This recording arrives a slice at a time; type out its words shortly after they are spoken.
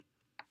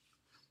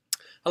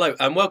Hello,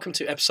 and welcome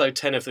to episode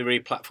 10 of the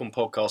Replatform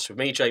podcast with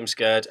me, James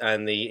Gerd,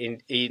 and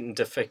the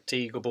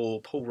indefatigable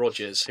Paul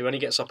Rogers, who only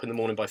gets up in the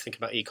morning by thinking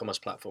about e-commerce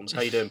platforms.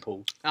 How you doing,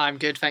 Paul? I'm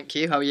good, thank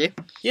you. How are you?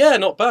 Yeah,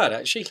 not bad,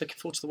 actually. Looking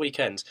forward to the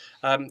weekend.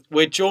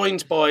 We're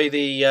joined by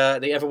the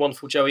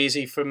ever-wonderful Joe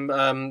Easy from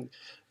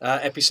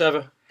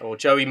Episerver, or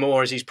Joey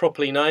Moore as he's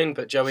properly known,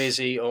 but Joe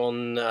Easy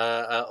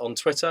on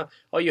Twitter.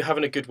 Are you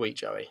having a good week,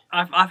 Joey?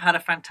 I've had a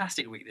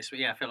fantastic week this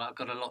week. Yeah, I feel like I've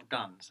got a lot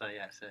done. So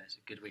yeah, it's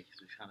a good week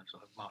as we're kind of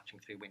sort of marching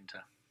through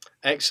winter.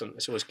 Excellent.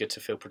 It's always good to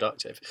feel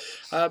productive.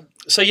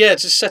 To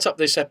set up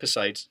this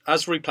episode,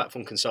 as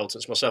Replatform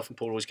consultants, myself and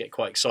Paul always get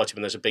quite excited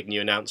when there's a big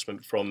new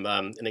announcement from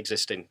an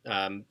existing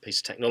piece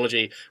of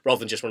technology rather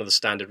than just one of the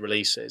standard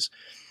releases.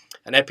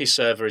 And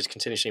Episerver is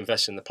continuously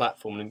investing in the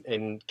platform.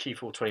 In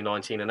Q4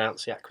 2019,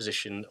 announced the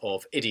acquisition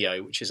of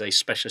IDEO, which is a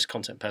specialist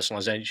content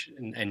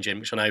personalization engine,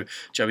 which I know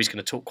Joey's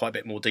going to talk quite a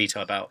bit more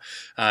detail about.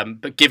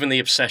 But given the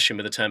obsession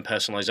with the term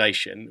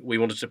personalization, we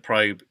wanted to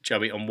probe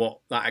Joey on what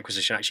that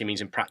acquisition actually means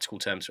in practical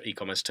terms for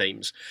e-commerce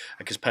teams,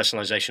 because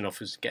personalization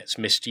often gets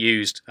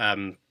misused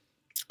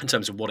in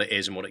terms of what it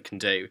is and what it can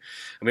do.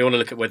 And we want to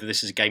look at whether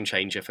this is a game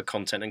changer for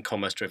content and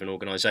commerce-driven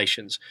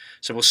organisations.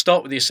 So we'll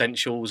start with the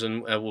essentials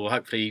and we'll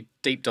hopefully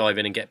deep dive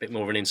in and get a bit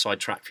more of an inside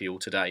track for you all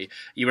today. Are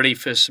you ready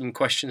for some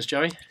questions,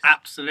 Joey?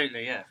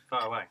 Absolutely, yeah.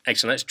 Far away.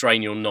 Excellent. Let's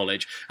drain your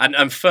knowledge.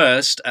 And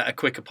first, a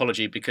quick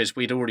apology because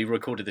we'd already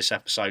recorded this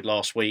episode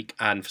last week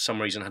and for some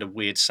reason had a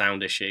weird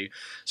sound issue.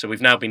 So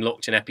we've now been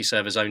locked in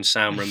Episerver's own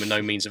sound room with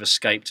no means of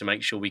escape to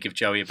make sure we give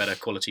Joey a better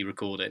quality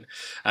recording.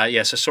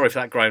 So sorry for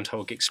that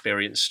groundhog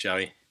experience,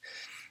 Joey.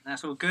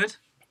 That's all good.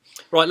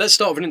 Right, let's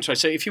start with an intro.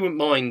 So if you wouldn't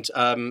mind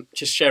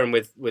just sharing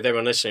with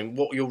everyone listening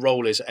what your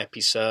role is at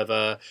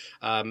Episerver,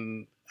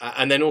 and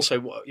then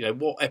also what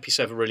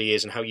Episerver really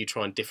is and how you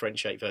try and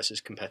differentiate versus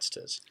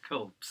competitors.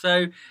 Cool.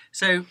 So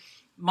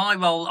my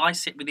role, I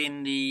sit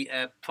within the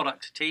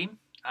product team.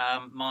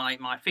 My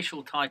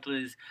official title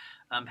is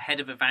Head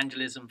of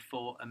Evangelism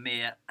for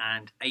EMEA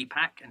and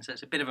APAC, and so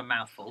it's a bit of a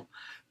mouthful.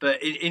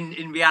 But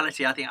in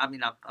reality, I've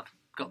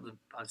got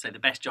the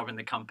best job in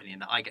the company in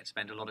that I get to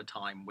spend a lot of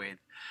time with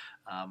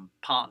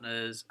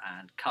partners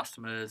and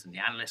customers and the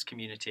analyst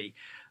community,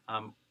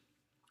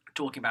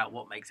 talking about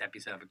what makes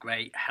Episerver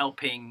great,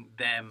 helping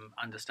them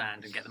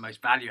understand and get the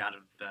most value out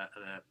of the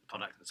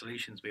products and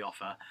solutions we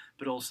offer,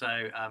 but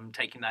also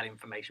taking that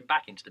information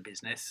back into the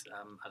business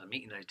as I'm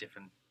meeting those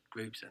different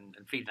groups and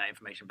feeding that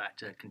information back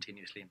to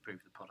continuously improve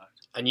the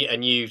product.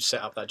 And you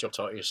set up that job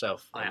title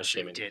yourself, I'm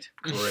assuming. did.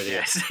 Brilliant.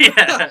 Yes.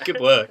 Yeah.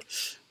 Good work.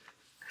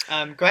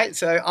 Great.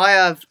 So I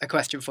have a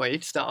question for you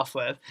to start off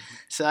with.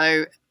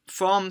 So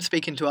from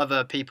speaking to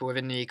other people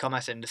within the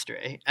e-commerce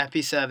industry,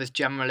 Episerver is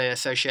generally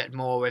associated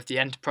more with the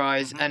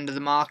enterprise end of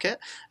the market,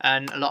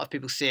 and a lot of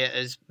people see it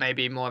as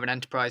maybe more of an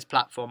enterprise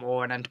platform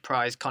or an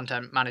enterprise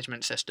content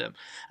management system.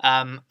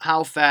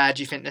 How fair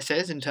do you think this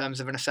is in terms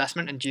of an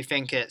assessment, and do you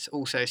think it's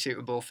also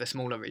suitable for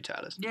smaller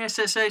retailers? Yeah,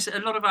 so a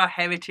lot of our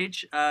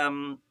heritage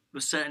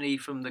was certainly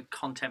from the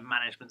content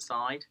management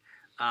side.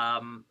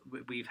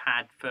 We've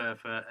had for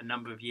a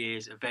number of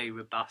years a very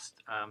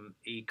robust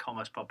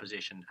e-commerce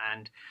proposition,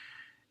 and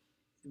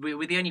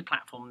we're the only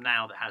platform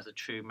now that has a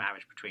true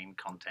marriage between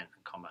content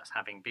and commerce,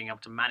 being able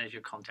to manage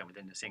your content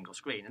within a single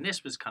screen. And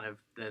this was kind of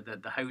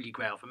the holy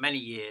grail for many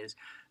years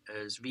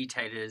as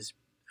retailers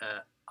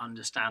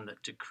understand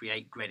that to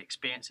create great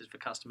experiences for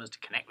customers, to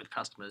connect with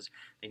customers,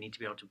 they need to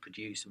be able to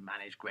produce and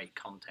manage great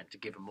content to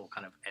give a more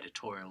kind of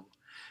editorial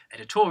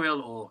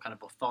or kind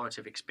of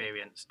authoritative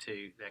experience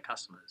to their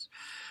customers.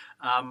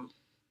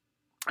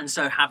 And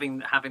so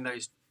having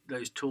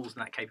those tools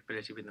and that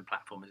capability within the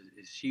platform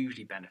is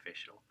hugely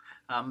beneficial.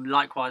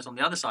 Likewise, on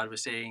the other side, we're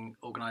seeing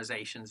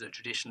organizations that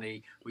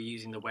traditionally were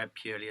using the web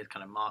purely as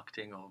kind of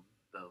marketing or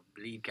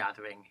lead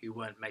gathering, who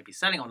weren't maybe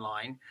selling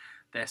online.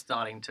 They're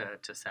starting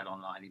to sell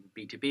online. Even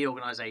B2B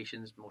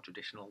organizations, more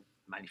traditional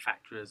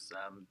manufacturers,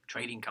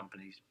 trading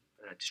companies,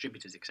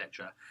 distributors,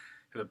 etc.,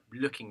 who are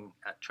looking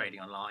at trading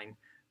online.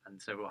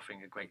 And so we're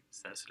offering a great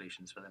set of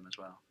solutions for them as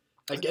well.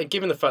 And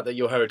given the fact that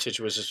your heritage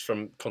was just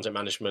from content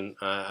management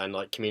and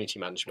like community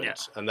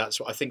management, and that's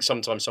what I think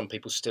sometimes some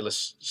people still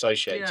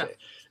associate it,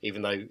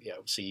 even though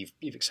obviously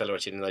you've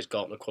accelerated in those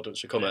Gartner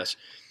quadrants for commerce.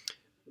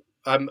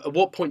 At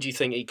what point do you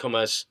think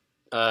e-commerce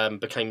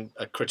became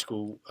a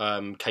critical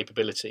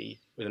capability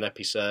with an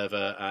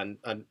Episerver,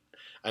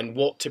 and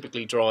what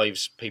typically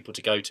drives people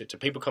to go to? Do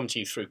people come to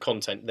you through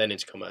content then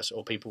into commerce,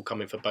 or people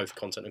come in for both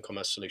content and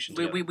commerce solutions?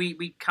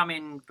 We come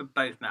in for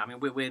both now. I mean,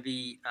 we're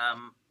the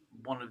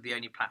one of the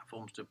only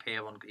platforms to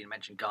appear on, you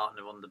mentioned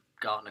Gartner, on the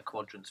Gartner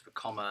quadrants for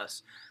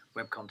commerce,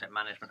 web content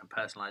management and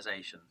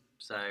personalization.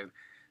 So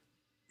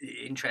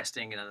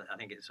interesting, and I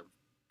think it's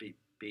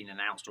been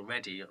announced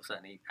already, or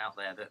certainly out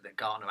there, that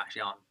Gartner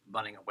actually aren't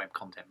running a web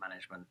content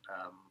management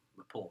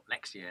report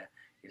next year.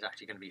 Is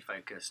actually going to be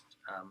focused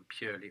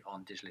purely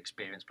on digital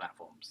experience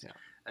platforms. Yeah.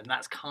 And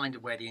that's kind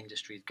of where the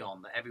industry's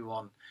gone, that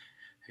everyone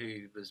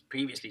who was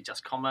previously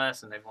just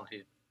commerce and everyone who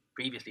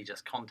previously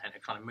just content are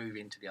trying to move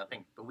into the other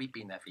thing. But we've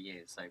been there for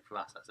years, so for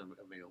us, that's a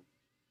real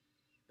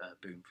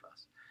boom for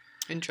us.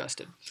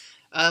 Interesting.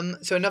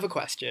 So another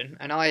question,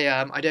 and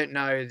I don't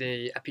know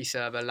the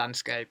EpiServer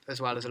landscape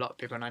as well as a lot of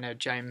people, and I know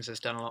James has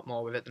done a lot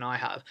more with it than I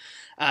have.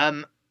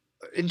 Um,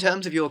 in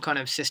terms of your kind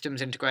of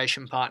systems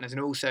integration partners and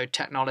also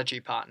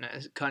technology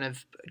partners, kind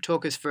of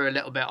talk us through a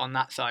little bit on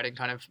that side and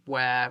kind of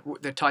where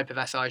the type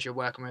of SIs you're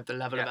working with, the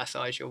level Yeah. of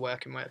SIs you're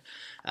working with.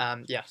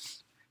 Yeah.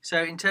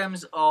 So in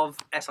terms of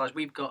SIs,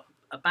 we've got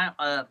about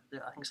I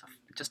think it's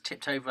just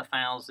tipped over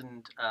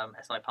 1,000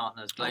 SI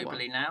partners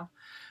globally now,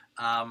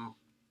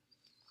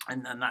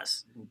 and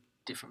that's in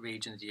different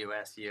regions: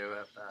 US,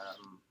 Europe,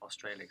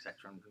 Australia,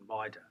 etc., and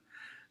wider.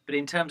 But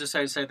in terms of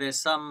so there's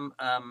some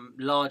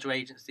larger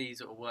agencies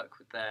that will work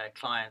with their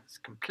clients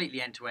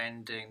completely end to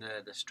end, doing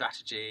the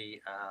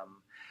strategy,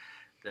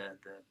 the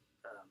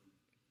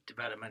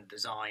development,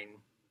 design,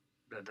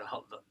 the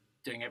whole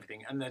doing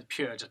everything, and the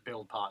pure just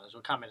build partners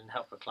will come in and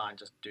help a client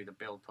just do the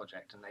build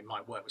project, and they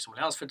might work with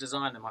someone else for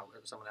design, they might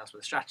work with someone else for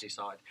the strategy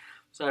side.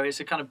 So it's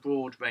a kind of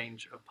broad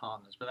range of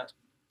partners, but that's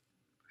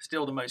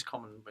still the most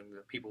common when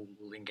people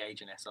will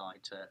engage in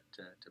SI to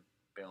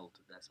build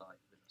their site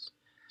with us.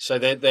 So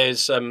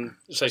there's so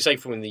say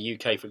from in the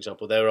UK, for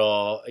example, there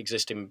are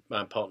existing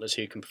partners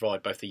who can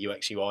provide both the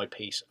UX UI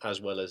piece as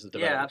well as the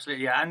development. Yeah,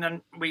 absolutely. Yeah, and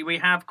then we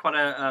have quite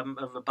a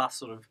robust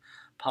sort of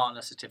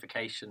partner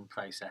certification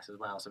process as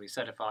well. So we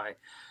certify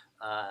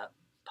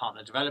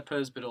partner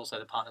developers, but also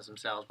the partners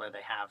themselves, where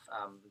they have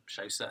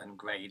show certain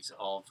grades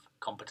of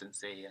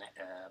competency and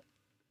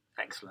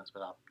excellence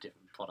with our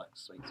different product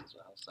suites as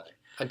well. So,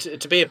 and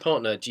to be a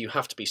partner, do you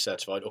have to be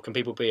certified, or can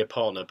people be a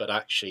partner but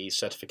actually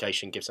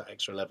certification gives that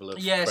extra level of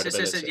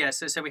credibility?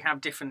 So we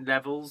have different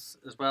levels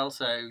as well.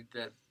 So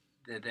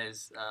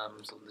there's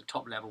sort of the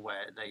top level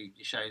where they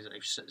shows that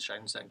they've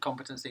shown certain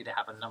competency. They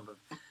have a number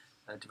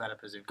of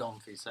developers who've gone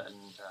through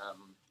certain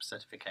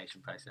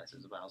certification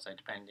processes as well. So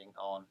depending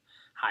on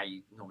how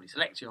you normally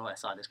select your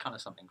SI, there's kind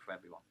of something for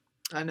everyone.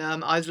 And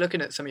I was looking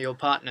at some of your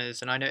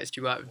partners, and I noticed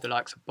you work with the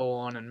likes of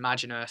Bourne and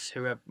Maginus,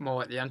 who are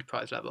more at the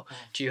enterprise level.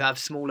 Do you have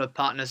smaller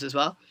partners as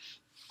well?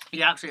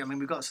 Yeah, absolutely. I mean,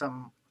 we've got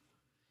some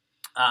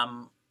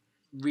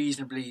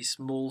reasonably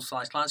small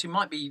sized clients who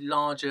might be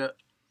larger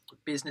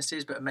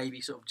businesses, but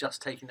maybe sort of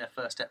just taking their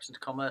first steps into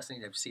commerce.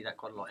 And you see that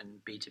quite a lot in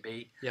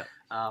B2B. Yeah.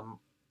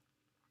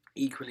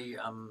 Equally,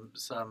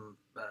 some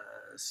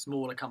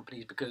smaller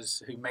companies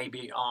who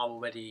maybe are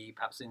already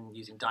perhaps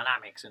using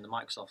Dynamics in the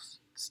Microsoft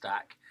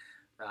stack.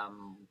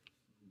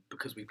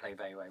 Because we play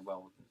very, very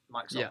well with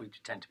Microsoft, we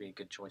tend to be a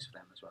good choice for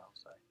them as well.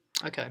 So.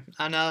 Okay,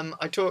 and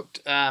I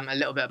talked a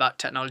little bit about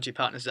technology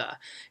partners there.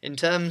 In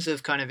terms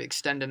of kind of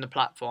extending the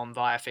platform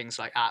via things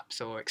like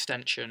apps or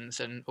extensions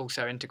and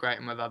also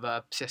integrating with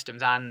other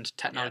systems and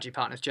technology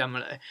partners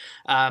generally,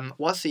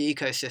 what's the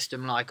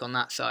ecosystem like on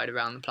that side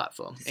around the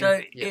platform?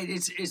 So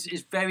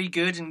it's very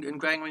good and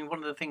growing. I mean, one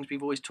of the things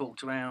we've always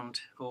talked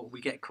around, or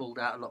we get called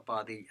out a lot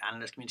by the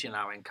analyst community and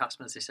our own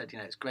customers, they said,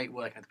 it's great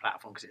working with the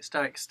platform because it's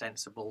so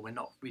extensible.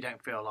 We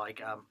don't feel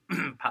like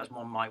perhaps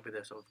one might with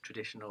a sort of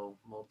traditional,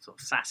 more sort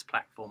of SaaS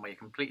platform where you're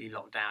completely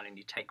locked down and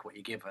you take what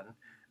you're given,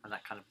 and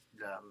that kind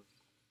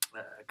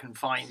of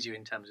confines you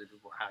in terms of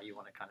how you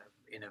want to kind of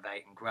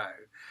innovate and grow.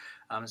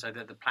 So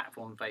that the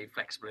platform is very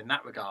flexible in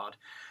that regard.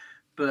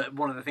 But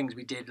one of the things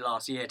we did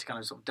last year to kind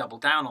of sort of double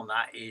down on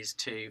that is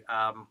to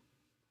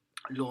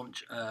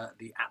launch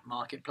the app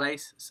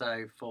marketplace.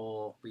 So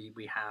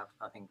we have,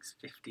 I think,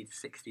 50 to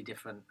 60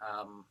 different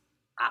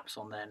apps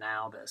on there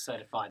now that are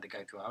certified, that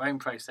go through our own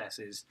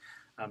processes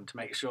to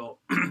make sure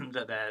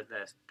that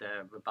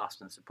they're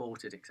robust and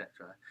supported, etc.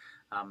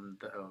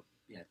 That are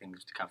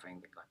things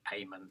covering things like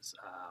payments,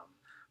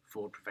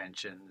 fraud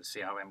prevention, the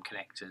CRM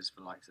connectors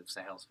for likes of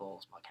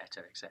Salesforce,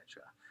 Marketo, etc.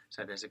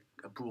 So there's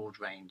a broad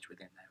range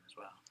within there as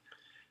well.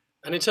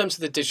 And in terms of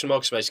the digital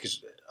market space,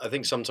 because I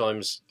think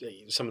sometimes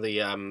some of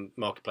the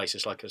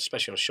marketplaces, like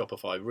especially on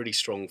Shopify, are really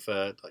strong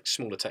for like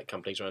smaller tech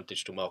companies around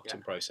digital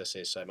marketing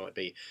processes. So it might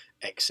be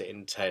exit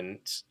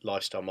intent,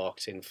 lifestyle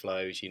marketing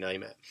flows, you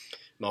name it,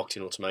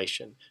 marketing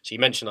automation. So you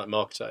mentioned like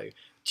Marketo.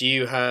 Do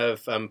you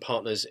have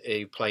partners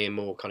who play in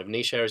more kind of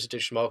niche areas of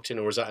digital marketing,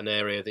 or is that an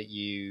area that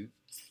you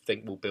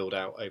think will build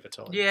out over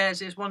time? Yeah,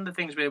 it's one of the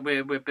things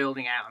we're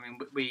building out. I mean,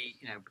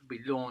 we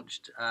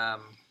launched I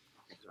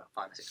think it was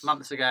about 5 or 6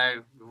 months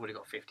ago. We've already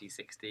got 50,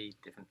 60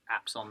 different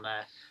apps on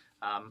there.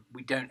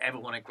 We don't ever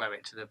want to grow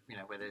it to the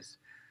where there's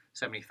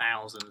so many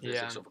thousands.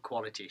 There's a sort of a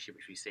quality issue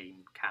which we've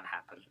seen can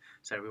happen.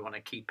 So we want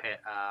to keep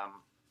it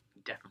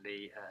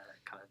definitely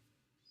kind of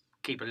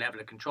keep a level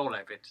of control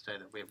over it so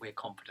that we're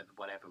confident that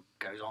whatever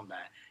goes on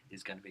there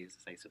is going to be, as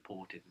I say,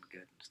 supported and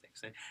good and things.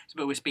 So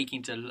but we're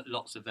speaking to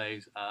lots of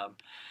those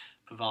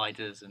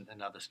providers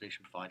and other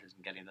solution providers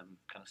and getting them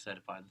kind of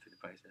certified through the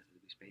process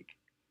as we speak.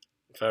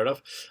 Fair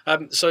enough.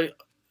 So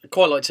I'd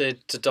quite like to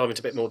dive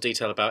into a bit more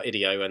detail about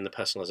IDEO and the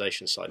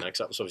personalisation side now, because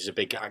that was obviously a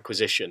big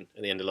acquisition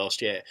at the end of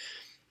last year.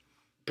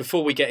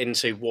 Before we get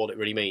into what it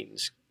really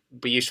means, it'd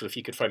be useful if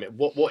you could frame it.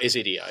 What is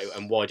IDEO,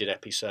 and why did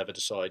EpiServer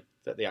decide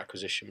that the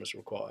acquisition was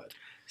required?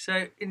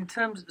 So in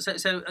terms,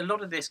 so a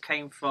lot of this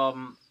came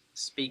from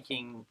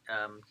speaking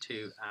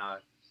to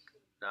our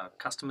our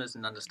customers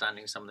and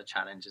understanding some of the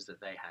challenges that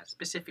they had,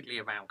 specifically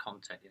around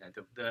content. You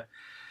know,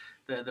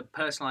 the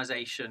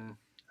personalization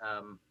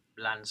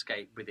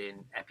landscape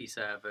within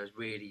Episerver has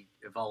really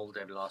evolved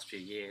over the last few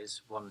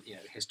years. One, you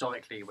know,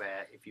 historically,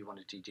 where if you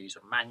wanted to do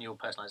sort of manual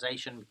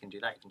personalization, we can do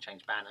that. You can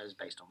change banners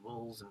based on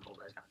rules and all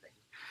those kind of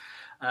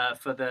things.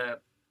 For the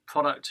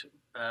product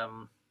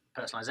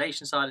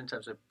personalization side, in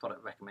terms of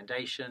product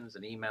recommendations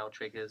and email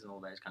triggers and all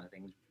those kind of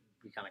things,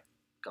 we kind of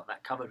got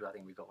that covered. I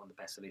think we've got one of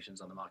the best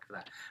solutions on the market for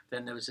that.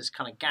 Then there was this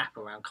kind of gap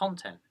around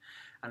content,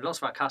 and lots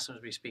of our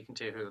customers we're speaking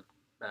to who,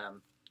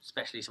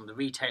 especially some of the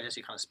retailers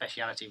who kind of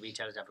speciality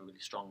retailers have a really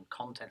strong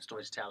content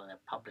story to tell, and they're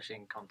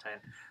publishing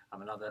content,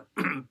 and other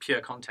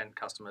pure content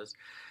customers.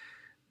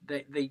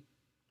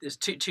 There's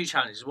two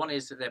challenges. One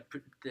is that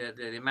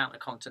the amount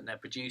of content they're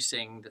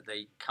producing, that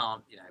they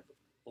can't, you know,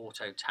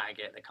 auto tag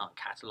it, they can't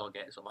catalog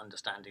it, sort of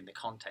understanding the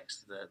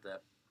context of the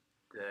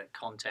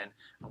content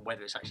and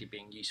whether it's actually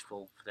being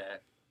useful for their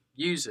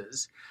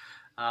users,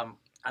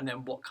 and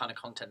then what kind of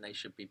content they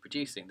should be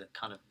producing that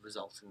kind of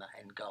results in that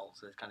end goal.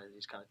 So there's kind of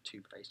these kind of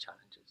two-phase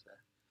challenges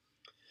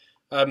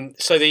there.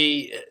 So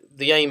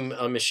the aim,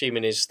 I'm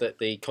assuming, is that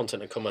the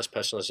content and commerce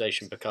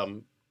personalization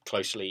become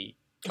closely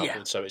coupled.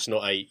 Yeah. So it's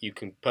not you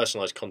can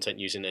personalize content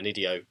using an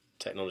IDEO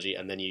technology,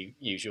 and then you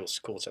use your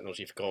core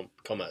technology for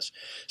commerce.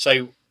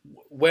 So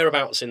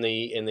whereabouts in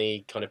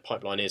the kind of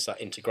pipeline is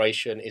that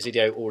integration? Is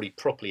IDEO already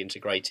properly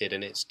integrated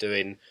and it's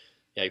doing,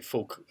 you know,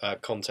 full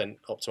content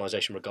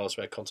optimization regardless of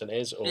where content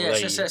is? Or yeah.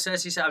 So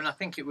as you said, I mean, I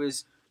think it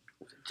was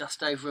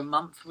just over a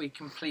month we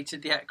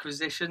completed the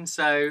acquisition.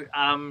 So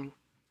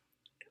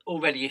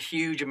already a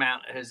huge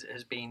amount has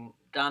been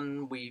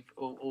done. We've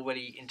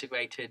already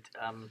integrated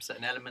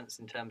certain elements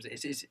in terms of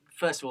it's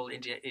first of all,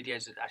 IDEO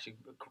is actually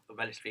a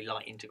relatively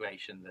light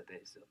integration, that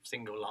there's a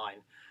single line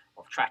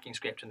of tracking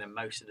script, and then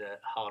most of the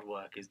hard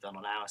work is done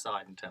on our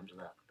side in terms of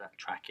that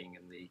tracking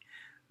and the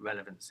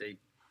relevancy,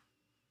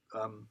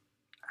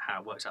 how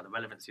it works out the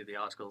relevancy of the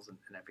articles and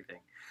everything.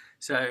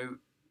 So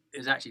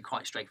it's actually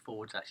quite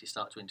straightforward to actually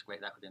start to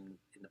integrate that in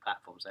the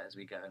platform. So as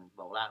we go and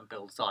roll out and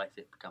build sites,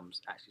 it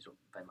becomes actually sort of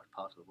very much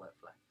part of the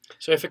workflow.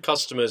 So if a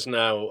customer's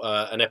now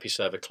an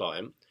Episerver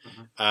client,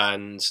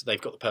 and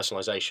they've got the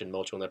personalization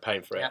module and they're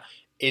paying for it,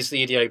 is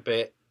the IDEO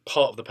bit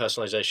part of the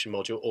personalization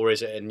module, or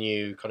is it a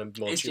new kind of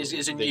module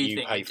it's a that new you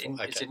thing. pay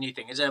for? It's a new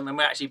thing. And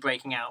we're actually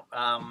breaking out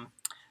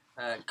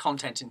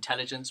content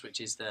intelligence,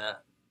 which is the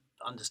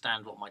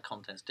understand what my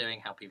content's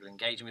doing, how people are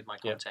engaging with my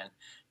content,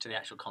 to the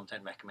actual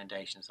content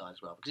recommendation side as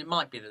well. Because it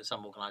might be that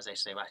some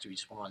organisations say, well, actually, we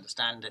just want to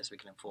understand it so we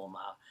can inform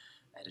our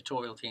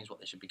editorial teams what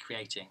they should be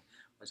creating,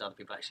 whereas other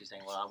people are actually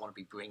saying, well, I want to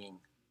be bringing,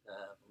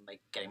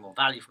 getting more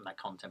value from that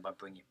content by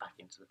bringing it back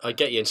into the I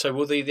get you. And so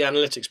will the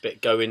analytics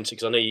bit go into,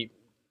 because I know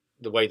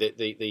the way that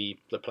the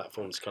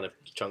platform's kind of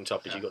chunked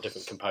up is you've got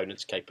different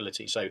components,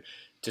 capabilities. So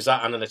does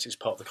that analytics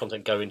part of the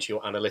content go into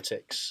your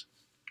analytics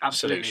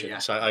solution? Yeah.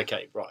 So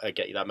okay, right, I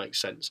get you. That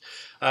makes sense.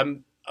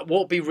 What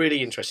would be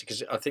really interesting,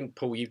 because I think,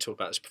 Paul, you talked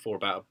about this before,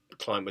 about a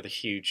client with a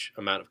huge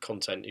amount of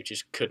content who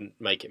just couldn't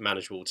make it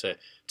manageable to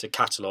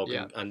catalogue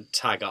and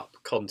tag up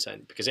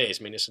content, because it is.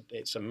 I mean,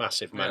 it's a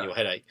massive manual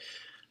headache.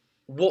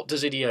 What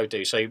does IDEO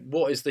do? So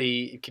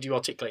could you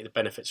articulate the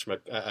benefits from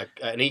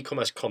an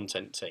e-commerce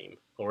content team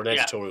or an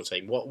editorial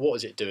team? What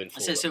is it doing for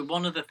them? So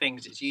one of the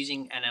things, it's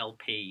using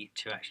NLP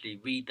to actually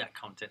read that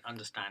content,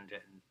 understand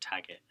it, and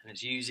tag it. And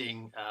it's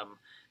using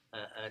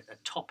a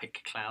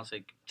topic cloud, so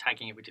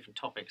tagging it with different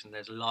topics. And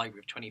there's a library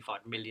of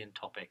 25 million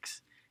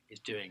topics it's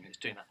doing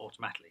that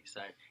automatically.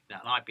 So, you know,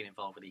 and I've been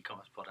involved with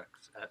e-commerce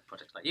projects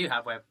like you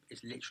have, where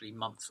it's literally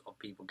months of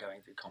people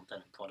going through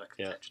content and products,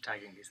 etc.,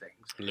 tagging these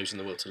things. And losing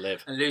the will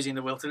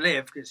to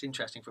live. It's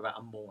interesting for about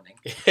a morning.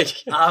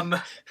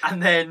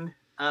 And then,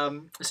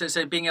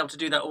 so being able to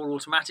do that all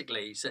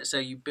automatically, so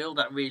you build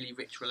that really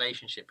rich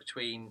relationship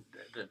between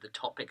the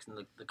topics and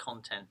the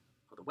content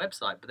of the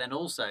website, but then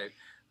also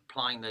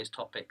applying those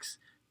topics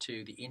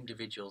to the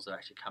individuals that are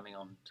actually coming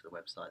on to the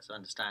website. So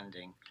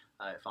understanding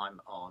if I'm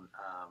on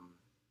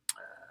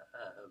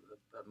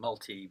a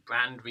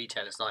multi-brand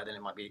retailer site, then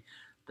it might be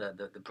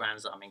the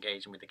brands that I'm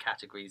engaging with, the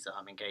categories that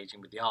I'm engaging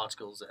with, the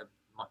articles that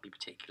might be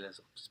particular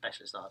sort of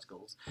specialist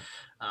articles,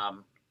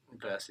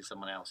 versus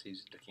someone else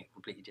who's looking at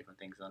completely different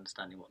things and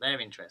understanding what their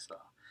interests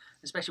are.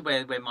 Especially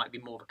where it might be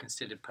more of a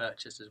considered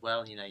purchase as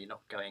well. You know, you're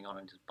not going on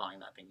and just buying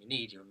that thing you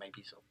need. You're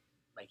maybe sort of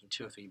making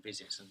 2 or 3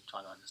 visits and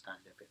trying to understand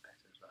it a bit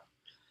better as well.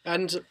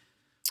 And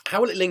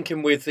how will it link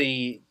in with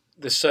the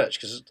search?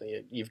 Because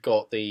you've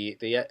got the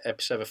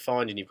Episerver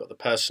find and you've got the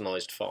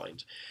personalised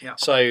find. Yeah.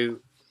 So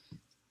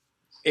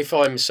if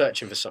I'm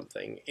searching for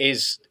something,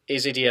 is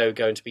IDEO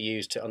going to be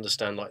used to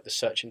understand like the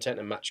search intent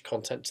and match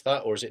content to that,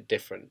 or is it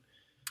different?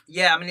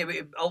 Yeah, I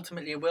mean,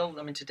 ultimately it will.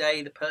 I mean,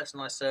 today the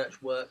personalised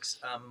search works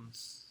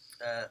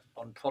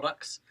on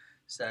products.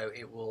 So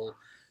it will,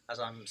 as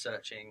I'm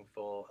searching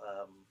for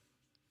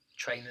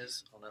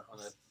trainers on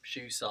a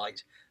shoe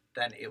site,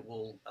 then it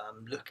will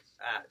look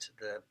at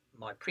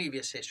my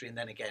previous history, and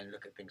then again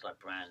look at things like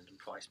brand and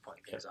price point,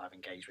 things that I've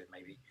engaged with,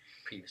 maybe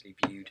previously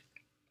viewed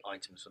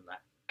items from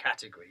that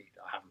category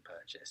that I haven't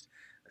purchased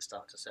and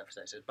start to surface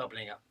those. So it's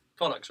bubbling up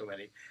products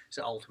already.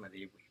 So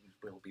ultimately,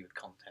 we will be with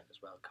content as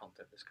well.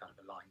 Content that's kind of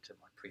aligned to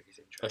my previous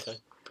interests. Okay,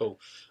 cool.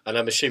 And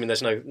I'm assuming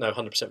there's no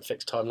 100%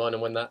 fixed timeline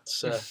on when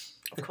that's.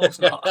 Of course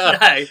not. No,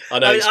 I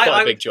know it's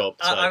quite a big job.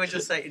 So. I would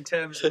just say in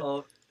terms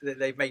of that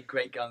they've made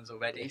great guns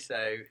already.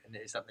 So and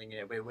it's something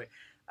we're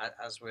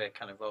as we're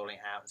kind of rolling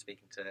it out and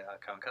speaking to our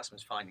current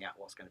customers, finding out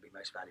what's going to be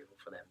most valuable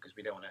for them, because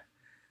we don't want to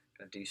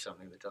kind of do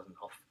something that doesn't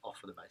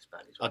offer the most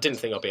value. I didn't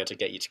think I'd be able to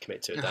get you to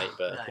commit to a date,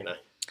 but no.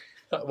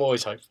 I'm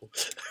always hopeful.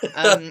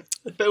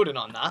 Building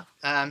on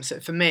that, so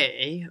for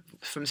me,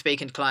 from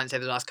speaking to clients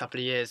over the last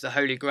couple of years, the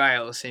holy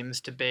grail seems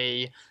to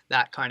be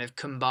that kind of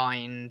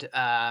combined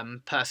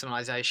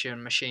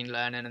personalization, machine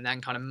learning, and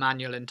then kind of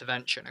manual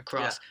intervention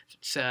across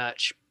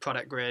search,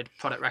 product grid,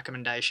 product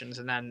recommendations,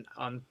 and then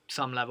on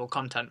some level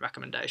content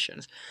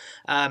recommendations.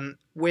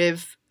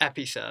 With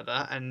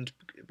Episerver and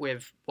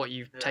with what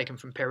you've taken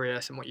from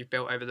Pirius and what you've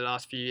built over the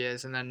last few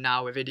years, and then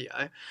now with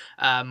Ideo,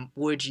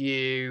 would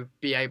you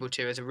be able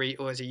to, as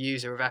a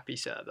user of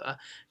Episerver,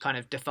 kind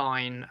of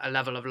define a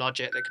level of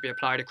logic that could be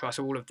applied across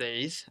all of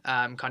these,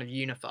 kind of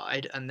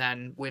unified, and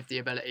then with the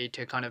ability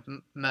to kind of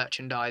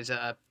merchandise at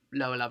a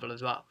lower level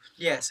as well?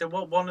 Yeah. So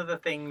one of the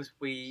things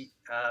we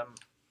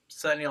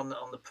certainly on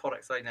the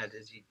product side,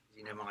 as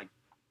you know, my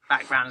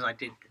background as I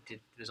did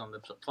was on the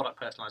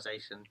product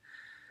personalization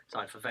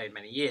side for very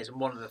many years,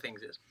 and one of the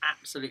things that's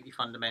absolutely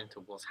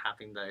fundamental was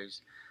having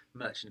those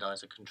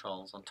merchandiser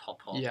controls on top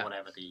of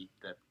whatever the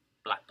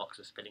black box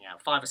was spitting out.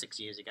 5 or 6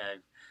 years ago,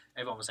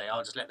 everyone would say,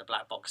 "Oh, just let the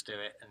black box do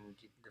it," and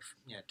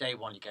day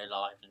one you go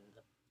live and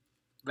the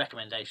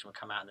recommendation will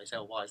come out and they say,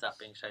 "Oh, why is that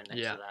being shown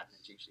next to that?" And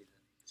it's usually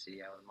the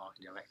CEO or the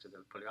marketing director that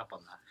will pull you up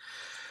on that.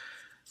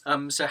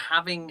 So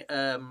having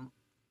a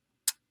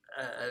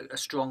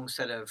strong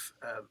set of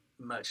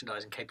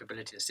merchandising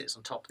capability that sits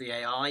on top of the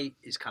AI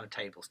is kind of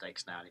table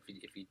stakes now. And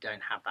if you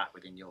don't have that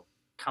within your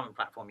current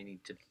platform, you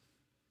need to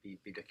be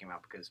looking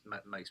around, because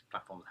most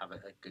platforms have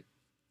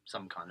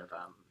some kind of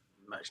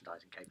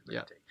merchandising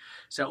capability.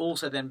 So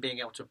also then being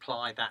able to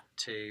apply that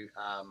to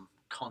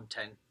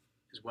content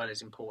as well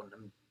is important,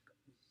 and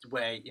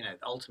where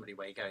ultimately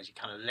where you go is you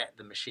kind of let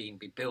the machine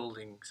be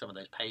building some of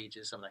those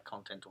pages, some of that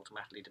content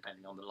automatically,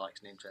 depending on the likes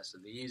and interests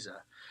of the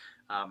user.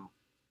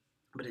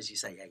 But as you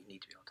say, you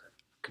need to be able to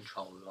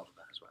control a lot of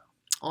that as well.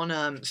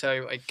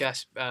 So I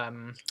guess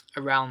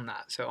around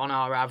that, so on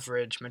our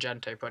average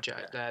Magento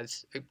project,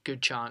 there's a good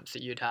chance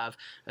that you'd have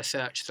a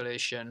search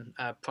solution,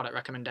 a product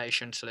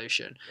recommendation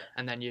solution,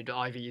 and then you'd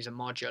either use a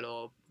module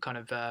or kind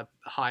of a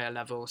higher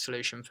level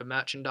solution for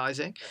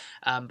merchandising,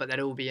 but they'd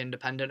all be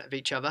independent of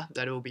each other,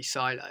 they'd all be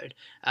siloed.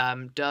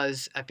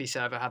 Does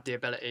Episerver have the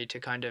ability to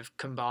kind of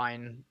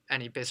combine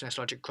any business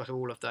logic across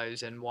all of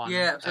those in one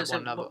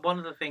one level? One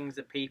of the things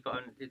that people,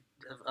 and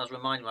I was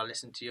reminded when I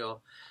listened to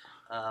your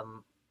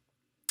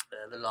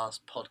the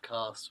last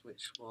podcast,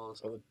 which was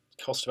the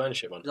cost of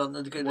ownership one.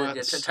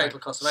 Total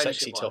cost of ownership.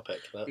 Sexy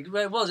topic. It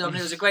was. I mean,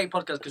 it was a great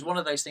podcast, because one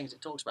of those things it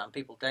talks about, and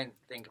people don't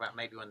think about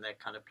maybe when they're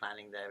kind of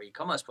planning their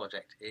e-commerce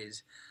project,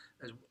 is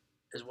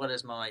as well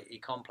as my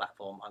e-com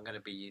platform, I'm going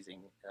to be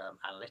using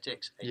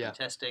analytics, A/B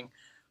testing,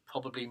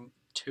 probably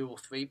 2 or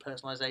 3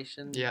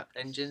 personalization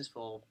engines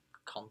for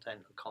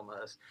content and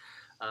commerce,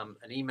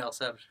 an email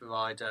service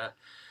provider.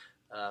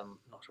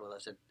 Not sure whether I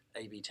said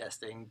A/B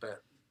testing,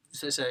 but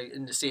so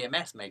in the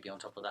CMS maybe on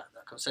top of that.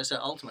 So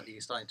ultimately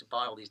you're starting to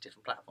buy all these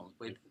different platforms.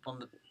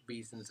 One of the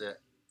reasons that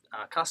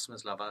our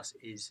customers love us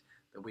is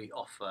that we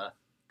offer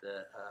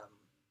the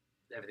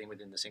everything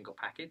within the single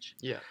package.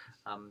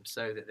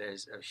 So that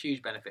there's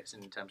huge benefits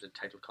in terms of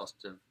total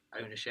cost of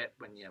ownership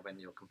when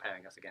you're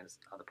comparing us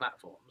against other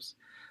platforms.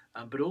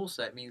 But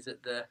also it means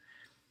that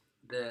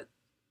the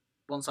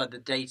one side, the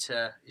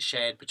data is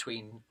shared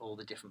between all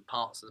the different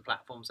parts of the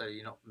platform, so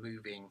you're not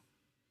moving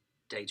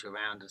data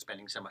around and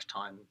spending so much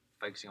time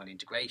focusing on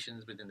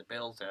integrations within the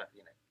build, so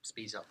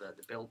speeds up the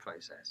build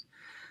process.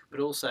 But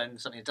also, and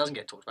something that doesn't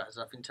get talked about is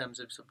stuff in terms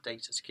of,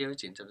 data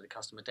security, in terms of the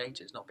customer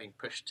data. It's not being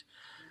pushed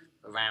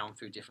around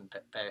through different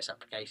various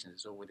applications.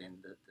 It's all within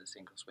the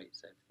single suite.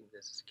 So I think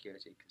there's a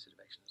security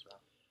consideration as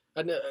well.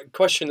 And a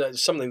question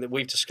that's something that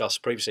we've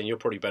discussed previously, and you're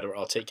probably better at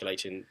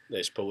articulating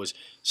this, Paul, is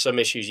some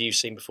issues you've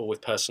seen before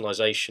with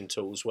personalisation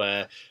tools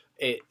where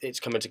it's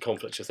come into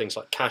conflicts with things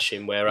like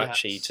caching, where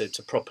actually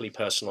to properly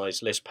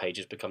personalise list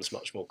pages becomes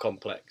much more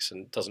complex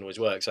and doesn't always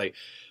work. So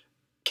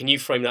can you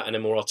frame that in a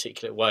more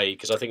articulate way?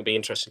 Because I think it'd be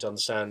interesting to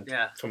understand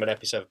from an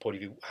Episerver point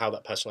of view how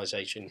that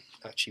personalisation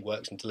actually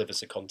works and delivers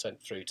the content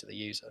through to the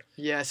user.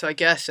 Yeah, so I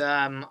guess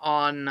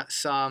on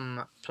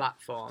some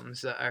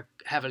platforms that are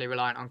heavily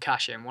reliant on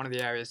caching, one of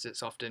the areas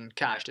that's often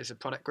cached is a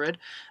product grid.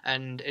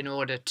 And in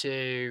order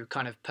to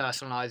kind of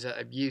personalise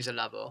at a user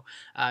level,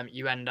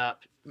 you end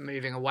up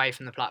moving away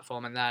from the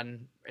platform, and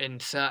then in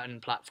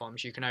certain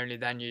platforms you can only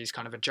then use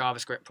kind of a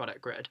JavaScript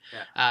product grid,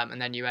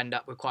 and then you end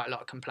up with quite a lot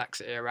of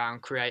complexity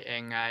around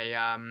creating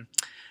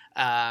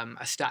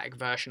a static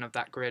version of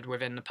that grid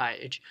within the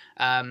page.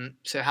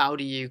 So how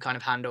do you kind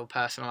of handle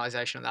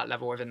personalization at that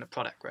level within the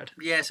product grid?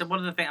 Yeah, so one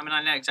of the things, I mean,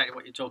 I know exactly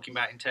what you're talking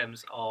about in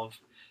terms of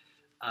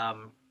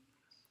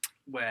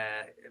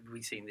where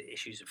we've seen the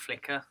issues of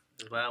Flickr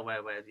as well,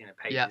 where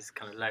pages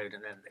kind of load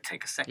and then they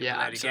take a second to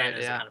load again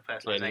as a kind of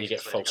personalization. And then you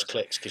get false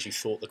clicks because you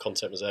thought the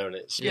content was there and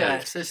it's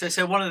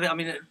So one of the, I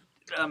mean,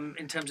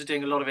 in terms of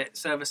doing a lot of it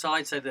server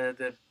side, so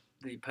the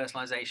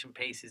personalization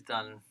piece is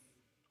done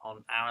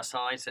on our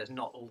side, so it's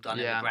not all done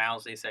in the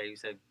browser, so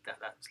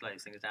that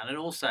slows things down. And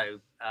also,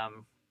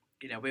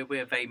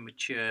 we're a very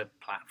mature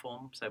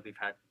platform, so we've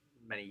had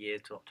many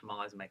years to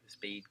optimize and make the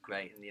speed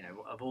great. And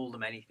of all the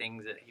many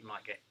things that you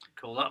might get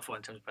called up for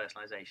in terms of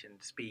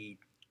personalization, speed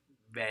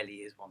rarely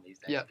is one these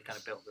days. We kind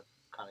of built the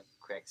kind of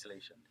correct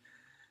solution.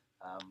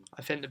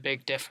 I think the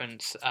big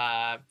difference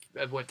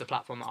with the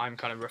platform that I'm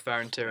kind of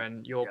referring to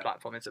and your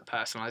platform is that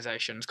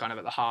personalization is kind of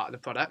at the heart of the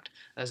product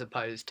as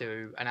opposed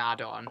to an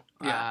add-on.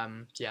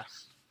 And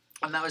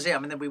that was it. I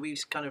mean,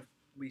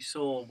 we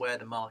saw where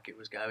the market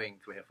was going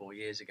 3 or 4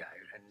 years ago,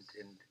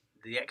 and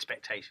the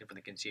expectation for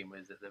the consumer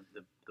is that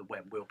the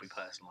web will be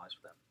personalised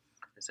for them.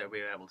 And so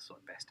we were able to sort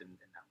of invest in that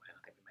way, and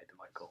I think we made the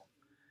right call.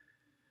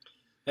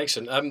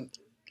 Excellent.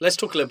 Let's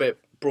talk a little bit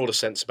broader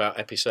sense about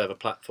Episerver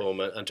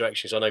platform and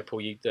directions. I know,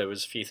 Paul, there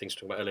was a few things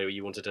to talk about earlier.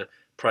 You wanted to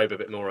probe a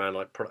bit more around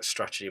like product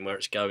strategy and where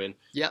it's going.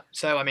 Yeah.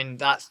 So, I mean,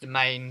 that's the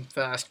main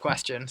first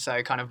question.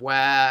 So kind of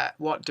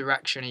what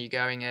direction are you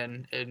going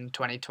in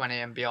 2020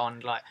 and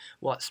beyond? Like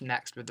what's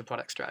next with the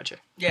product strategy?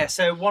 Yeah.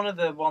 So one of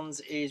the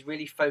ones is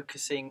really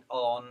focusing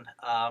on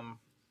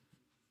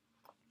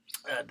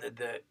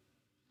the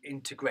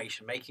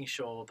integration, making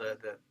sure that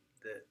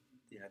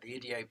the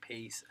IDEO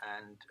piece,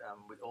 and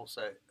we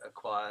also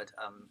acquired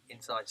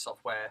Insight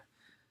Software at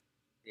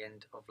the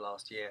end of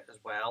last year as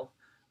well,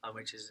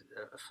 which is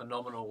a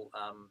phenomenal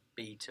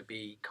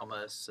B2B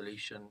commerce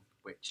solution,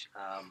 which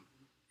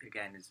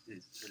again is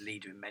the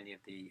leader in many of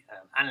the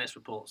analyst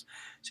reports.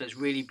 So it's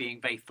really being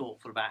very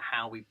thoughtful about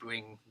how we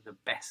bring the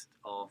best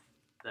of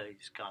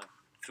those kind of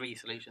 3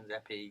 solutions,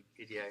 Epi,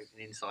 IDEO,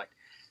 and Insight,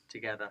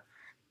 together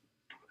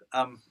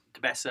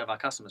to best serve our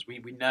customers. We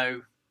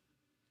know.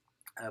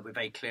 We're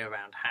very clear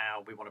around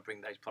how we want to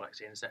bring those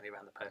products in, certainly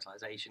around the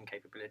personalization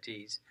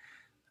capabilities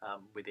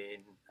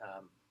within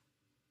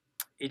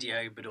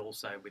IDEO, but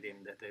also within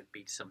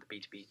some of the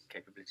B2B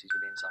capabilities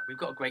within Insight. We've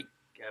got a great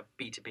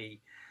B2B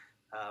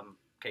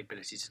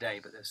capability today,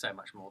 but there's so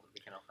much more that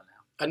we can offer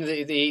now. And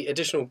the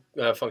additional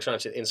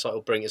functionality that Insight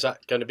will bring, is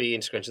that going to be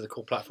integrated to the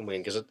core platform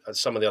wing? Because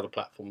some of the other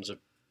platforms have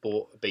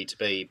bought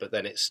B2B, but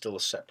then it's still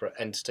a separate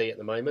entity at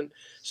the moment.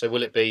 So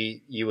will it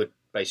be you would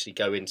basically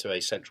go into a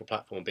central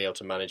platform and be able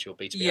to manage your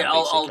B2B? Yeah,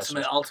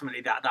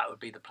 ultimately that would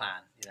be the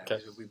plan.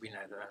 We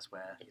know that's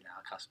where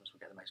our customers will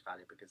get the most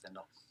value because they're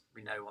not.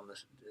 We know one of the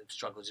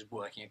struggles is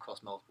working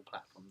across multiple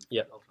platforms.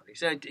 Yeah. Ultimately,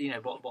 so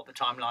what the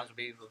timelines will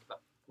be,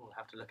 we'll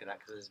have to look at that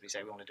because, as we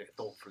say, we want to do it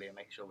thoughtfully and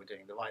make sure we're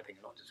doing the right thing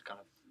and not just kind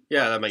of.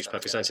 Yeah, that makes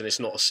perfect sense, and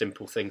it's not a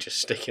simple thing just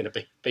sticking a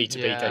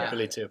B2B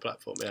capability to a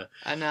platform. Yeah.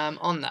 And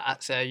on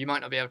that, so you might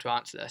not be able to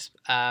answer this,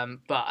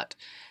 but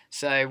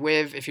so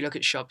if you look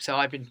at Shop, so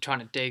I've been trying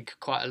to dig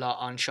quite a lot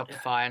on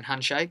Shopify and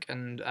Handshake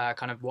and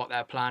kind of what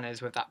their plan is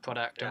with that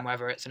product and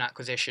whether it's an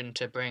acquisition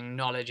to bring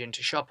knowledge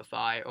into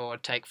Shopify or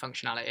take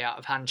functionality out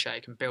of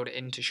Handshake and build it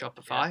into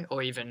Shopify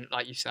or even,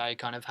 like you say,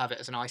 kind of have it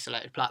as an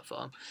isolated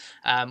platform.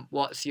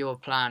 What's your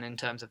plan in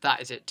terms of that?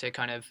 Is it to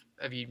kind of,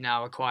 have you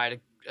now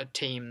acquired a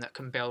team that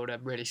can build a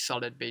really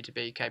solid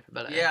B2B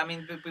capability? Yeah, I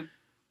mean,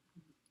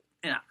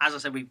 as I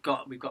said, we've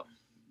got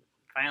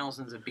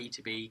thousands of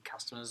B2B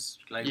customers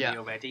globally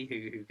already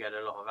who get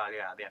a lot of value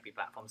out of the Epi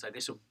platform. So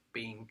this will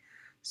be,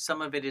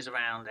 some of it is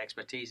around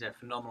expertise. They're a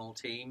phenomenal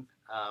team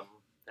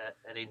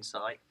at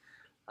Insight,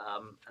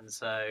 and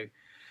so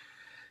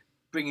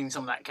bringing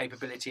some of that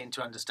capability in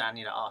to understand,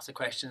 ask the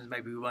questions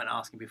maybe we weren't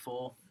asking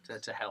before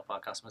to help our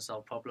customers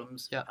solve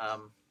problems. Yeah.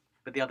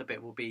 But the other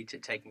bit will be to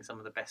taking some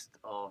of the best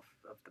of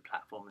the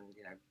platform and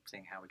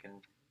seeing how we can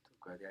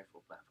grow the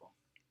overall platform.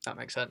 That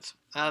makes sense.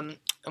 And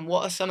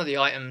what are some of the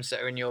items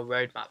that are in your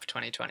roadmap for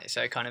 2020?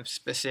 So kind of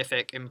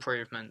specific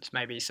improvements,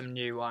 maybe some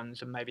new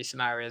ones, and maybe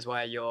some areas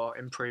where you're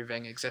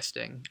improving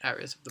existing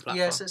areas of the platform.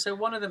 Yeah. So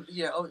one of them,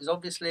 is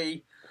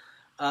obviously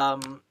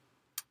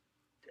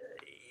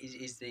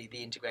is the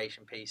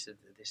integration piece of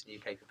this new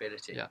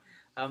capability. Yeah.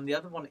 The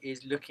other one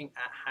is looking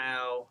at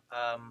how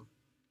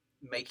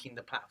making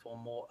the platform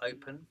more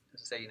open.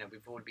 As I say,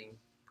 we've already been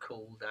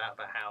called out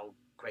about how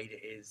great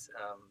it is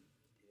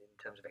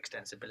in terms of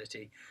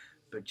extensibility,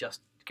 but just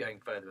going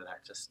further with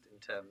that, just in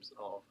terms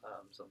of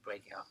sort of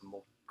breaking up and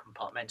more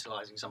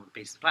compartmentalising some of the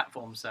pieces of the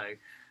platform, so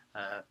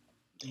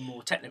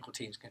more technical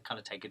teams can kind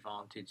of take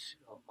advantage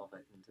of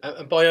it.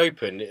 And by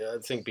open, I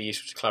think it'd be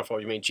useful to clarify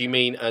what you mean. Do you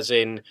mean as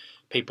in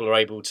people are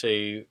able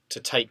to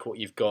take what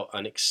you've got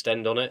and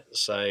extend on it?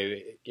 So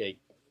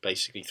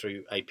basically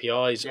through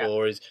APIs,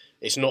 or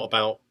it's not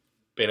about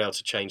being able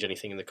to change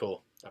anything in the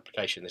core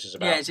application. This is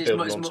about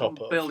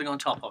building on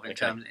top of in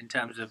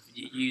terms of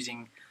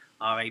using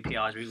our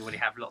APIs. We already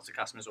have lots of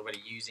customers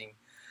already using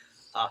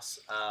us.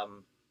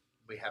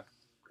 We have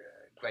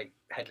great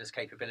headless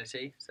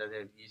capability, so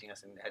they're using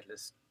us in a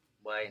headless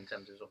way in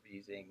terms of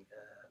using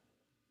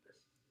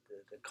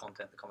the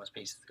content, the commerce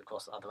piece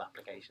across other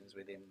applications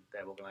within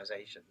their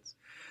organisations.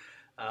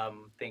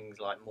 Things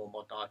like more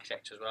modern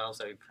architecture as well.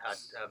 So we've had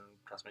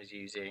customers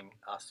using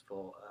us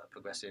for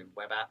progressive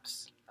web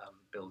apps,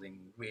 building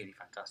really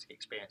fantastic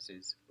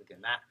experiences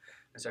within that.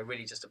 And so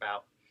really just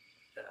about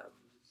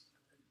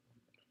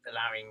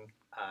allowing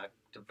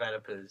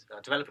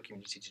developer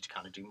community to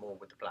kind of do more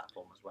with the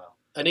platform as well.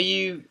 And are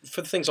you,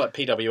 for things like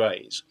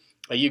PWAs,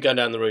 are you going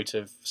down the route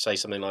of, say,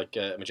 something like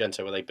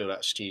Magento, where they build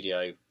out a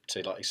studio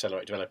to like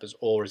accelerate developers,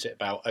 or is it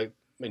about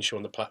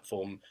ensuring the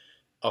platform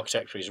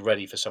architecture is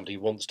ready for somebody who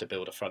wants to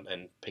build a front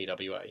end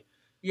PWA?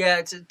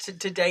 Yeah,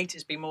 to date,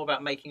 it's been more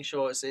about making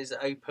sure it's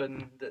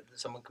open that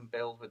someone can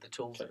build with the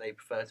tools that they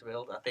prefer to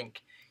build. I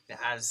think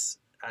as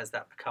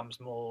that becomes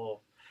more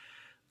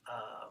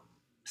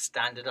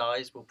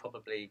standardized, we'll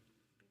probably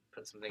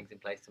put some things in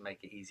place to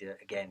make it easier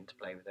again to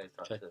play with those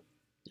types of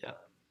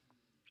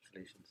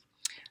solutions.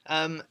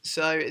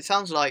 So it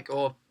sounds like,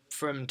 or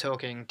from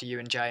talking to you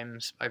and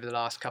James over the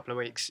last couple of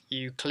weeks,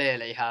 you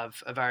clearly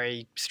have a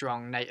very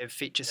strong native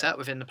feature set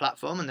within the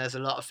platform, and there's a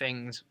lot of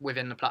things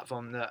within the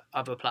platform that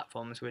other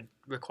platforms would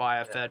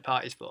require third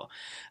parties for.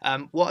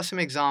 What are some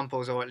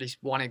examples, or at least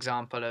one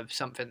example of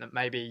something that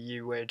maybe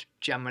you would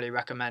generally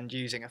recommend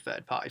using a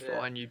third party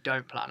for and you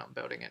don't plan on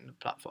building in the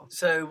platform?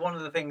 So one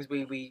of the things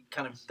we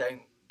kind of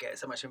don't get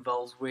so much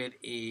involved with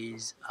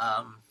is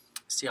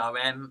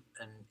CRM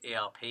and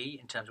ERP,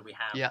 in terms of we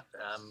have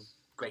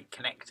great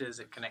connectors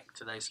that connect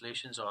to those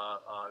solutions, or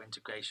our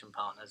integration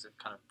partners that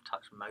kind of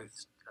touch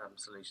most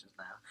solutions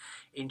now.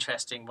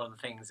 Interesting, one of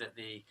the things that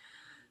the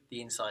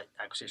Insight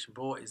acquisition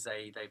brought is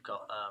they've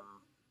got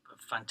a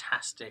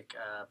fantastic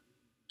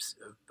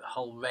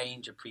whole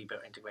range of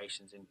pre-built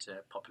integrations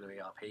into popular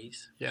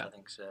ERPs, which I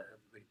think is a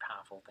really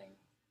powerful thing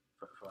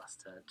for us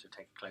to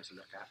take a closer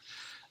look at.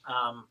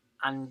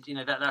 And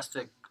that's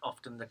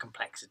often the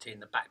complexity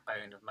and the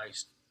backbone of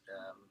most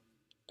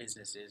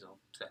businesses, or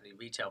certainly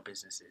retail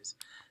businesses.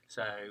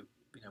 So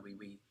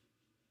we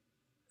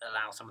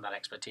allow some of that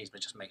expertise,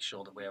 but just make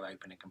sure that we're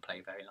open and can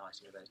play very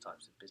nicely with those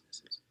types of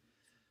businesses.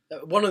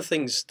 One of the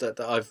things that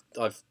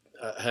I've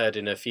heard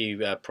in a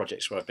few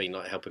projects where I've been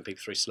like helping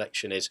people through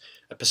selection is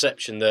a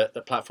perception that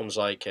the platforms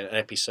like an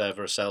Episerver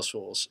or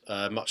Salesforce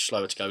are much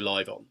slower to go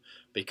live on,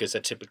 because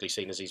they're typically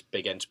seen as these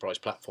big enterprise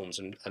platforms,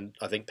 and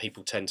I think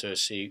people tend to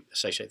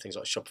associate things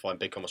like Shopify and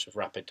BigCommerce with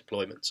rapid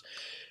deployments.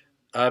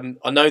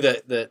 I know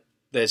that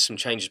there's some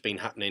changes been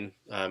happening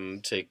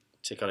to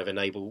kind of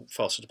enable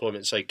faster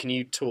deployment. So can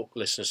you talk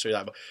listeners through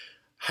that?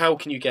 How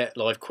can you get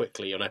live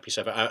quickly on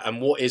Episerver,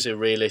 and what is a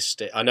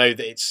realistic? I know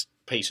that it's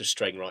a piece of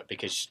string, right?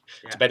 Because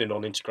depending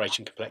on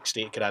integration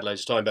complexity, it could add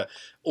loads of time. But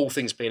all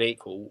things being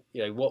equal,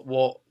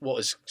 what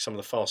is some of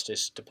the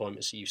fastest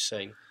deployments that you've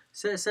seen?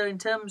 So in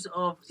terms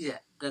of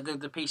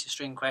the piece of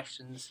string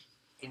questions,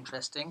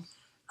 interesting.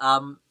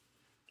 One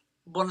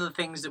of the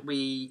things that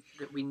we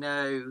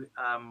know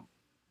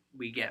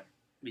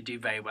we do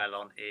very well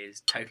on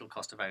is total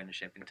cost of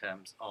ownership, in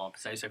terms of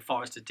so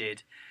Forrester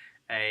did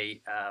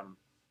a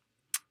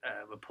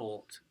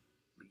report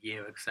a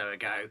year or so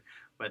ago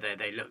where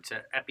they looked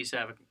at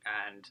Episerver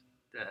and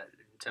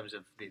in terms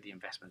of the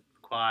investment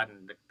required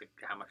and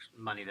how much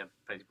money the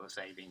people are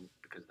saving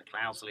because of the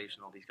cloud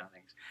solution, all these kind of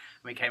things.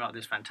 And we came up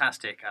with this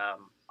fantastic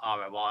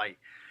ROI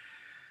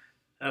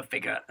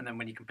figure, and then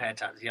when you compare it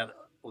to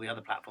all the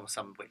other platforms,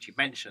 some of which you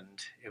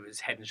mentioned, it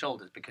was head and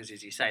shoulders, because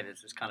as you say,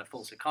 there's this kind of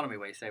false economy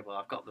where you say, well,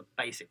 I've got the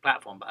basic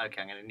platform, but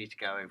okay, I'm going to need to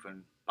go over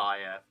and buy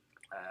a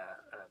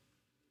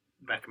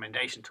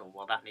recommendation tool.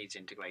 Well, that needs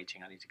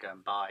integrating. I need to go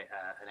and buy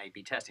an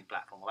A/B testing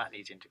platform. Well, that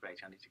needs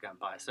integrating. I need to go and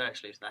buy a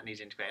search solution. That needs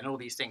integrating. And all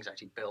these things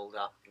actually build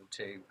up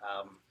into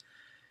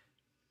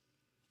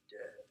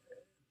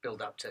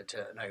to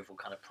an overall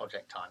kind of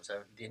project time.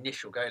 So the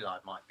initial go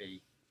live might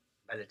be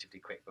relatively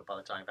quick, but by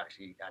the time you've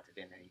actually added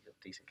in any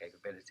decent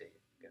capability,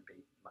 it's going to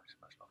be much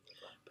longer as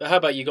well. But how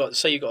about you've got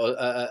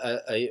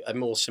a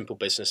more simple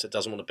business that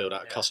doesn't want to build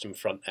out a custom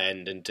front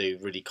end and do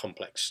really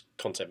complex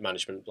content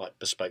management like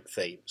bespoke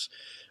themes.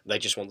 They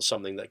just want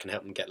something that can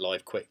help them get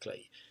live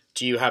quickly.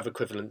 Do you have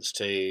equivalents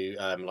to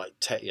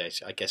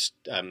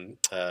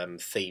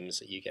themes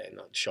that you get in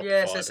like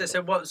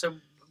Shopify? So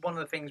one of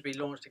the things we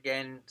launched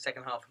again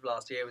second half of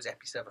last year was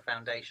Episerver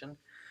Foundation,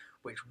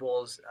 which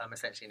was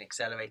essentially an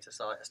accelerator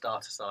site, a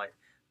starter site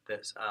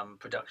that's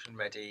production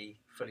ready,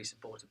 fully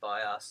supported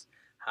by us,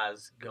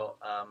 has got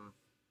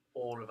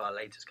all of our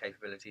latest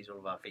capabilities, all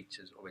of our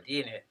features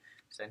already in it.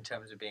 So in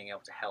terms of being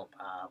able to help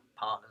our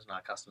partners and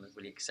our customers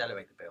really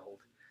accelerate the build,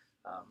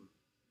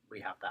 we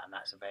have that, and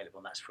that's available,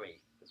 and that's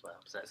free as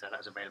well. So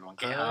that's available on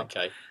GitHub,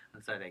 okay.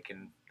 and so they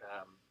can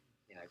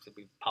so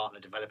we partner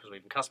developers or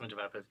even customer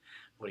developers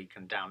where you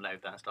can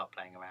download that and start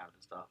playing around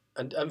and stuff.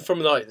 And from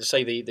like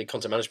say the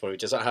content management,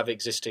 does that have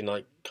existing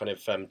like kind of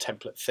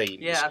template themes?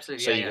 Yeah,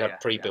 absolutely. So yeah, you yeah, have yeah,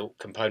 pre-built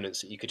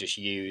components that you could just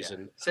use, yeah.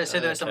 and So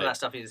there's some of okay. that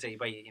stuff you see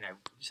where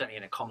certainly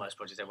in a commerce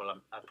project, you say, well,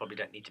 I probably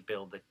don't need to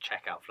build the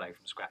checkout flow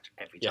from scratch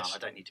every time. Yes. I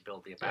don't need to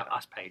build the about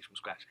us page from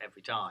scratch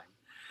every time.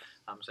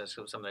 So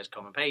some of those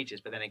common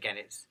pages, but then again,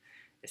 it's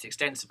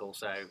extensible.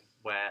 So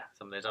where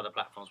some of those other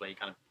platforms where you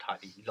kind of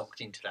tightly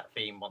locked into that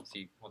theme once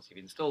you've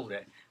installed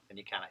it, then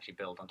you can actually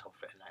build on top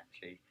of it and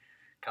actually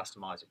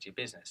customize it to your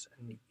business.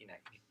 And you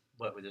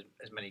work with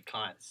as many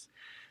clients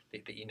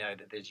that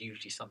that there's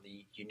usually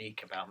something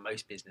unique about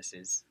most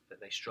businesses that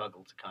they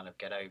struggle to kind of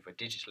get over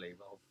digitally.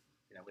 Well,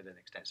 with an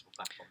extensible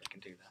platform, they can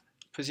do that.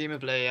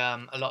 Presumably,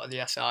 a lot of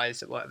the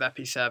SIs that work with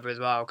Episerver as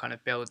well kind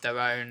of build their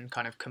own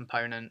kind of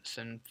components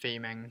and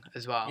theming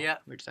as well,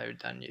 which they would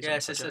then use. Yeah,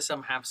 so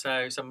some have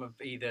some have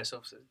either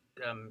sort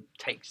of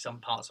take some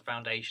parts of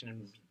Foundation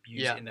and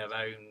use it in their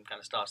own kind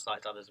of star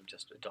sites. Others have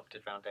just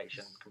adopted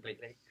Foundation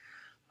completely.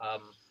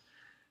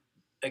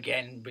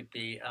 Again, with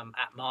the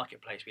app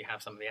marketplace, we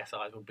have some of the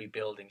SIs will be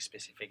building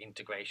specific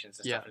integrations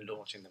and stuff and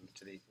launching them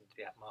into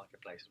the app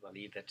marketplace as well,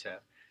 either to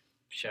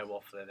show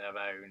off their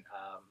own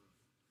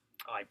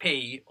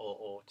IP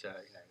or to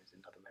as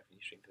another revenue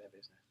stream for their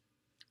business.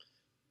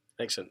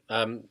 Excellent.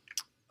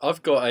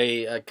 I've got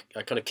a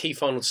kind of key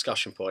final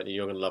discussion point, and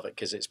you're going to love it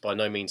because it's by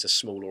no means a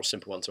small or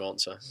simple one to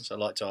answer. So I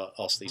like to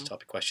ask these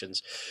type of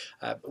questions.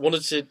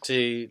 Wanted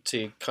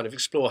to kind of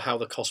explore how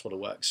the cost model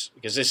works,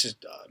 because this is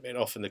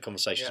often the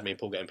conversations me and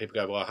Paul get, and people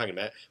go, well, hang on a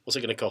minute, what's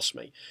it going to cost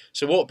me?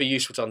 So what would be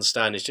useful to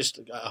understand is just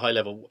at a high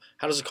level,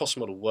 how does the cost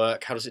model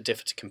work? How does it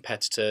differ to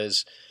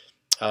competitors?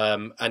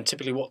 And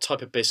typically, what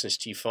type of business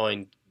do you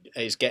find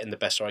is getting the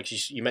best ROI?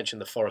 Because you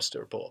mentioned the Forrester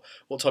report.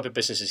 What type of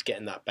business is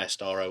getting that best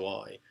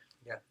ROI?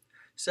 Yeah.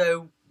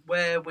 So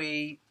where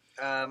we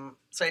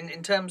so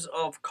in terms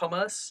of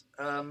commerce,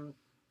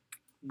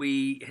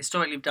 we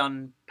historically have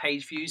done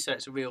page views, so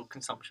it's a real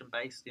consumption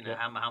based.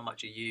 How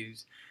much you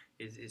use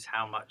is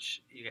how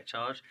much you get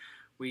charged.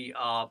 We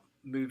are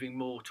moving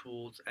more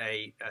towards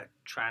a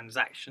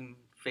transaction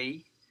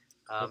fee.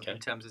 In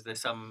terms of there's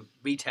some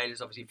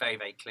retailers obviously very,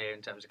 very clear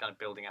in terms of kind of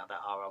building out that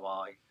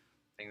ROI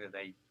thing that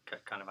they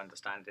kind of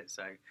understand it.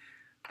 So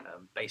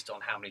based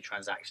on how many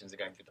transactions are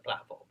going through the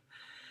platform,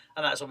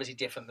 and that's obviously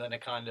different than a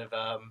kind of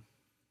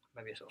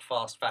maybe a sort of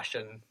fast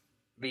fashion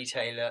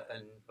retailer,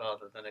 and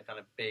rather than a kind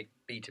of big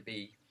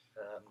B2B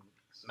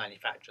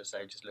manufacturer.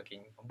 So just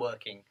looking and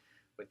working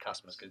with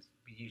customers, because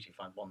we usually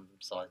find one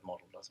size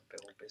model doesn't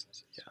fit all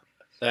businesses.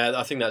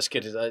 I think that's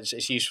good.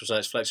 It's useful to know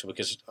it's flexible,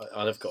 because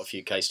I've got a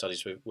few case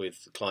studies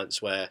with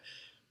clients where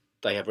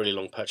they have really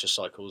long purchase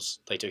cycles.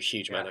 They do a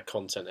huge amount of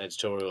content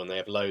editorial, and they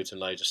have loads and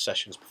loads of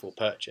sessions before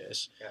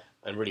purchase,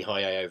 and really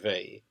high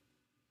AOV,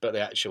 but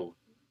the actual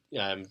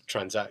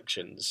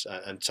transactions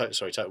and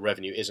total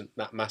revenue isn't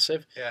that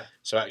massive.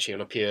 So actually,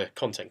 on a pure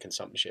content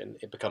consumption,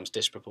 it becomes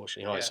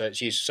disproportionately high. So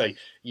it's used. So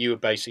you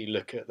would basically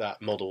look at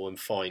that model and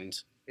find.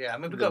 Yeah, I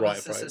mean, we've got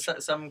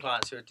some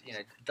clients who are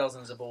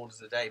dozens of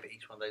orders a day, but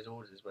each one of those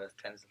orders is worth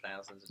tens of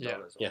thousands of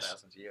dollars or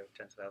thousands of euros,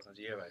 tens of thousands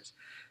of euros.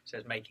 So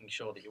it's making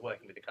sure that you're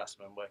working with the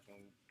customer and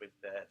working with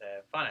their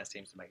finance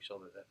teams to make sure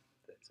that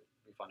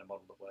we find a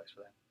model that works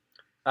for them.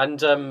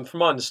 And from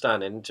my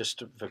understanding,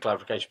 just for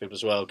clarification for people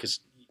as well,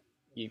 because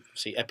you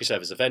see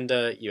Episerver as a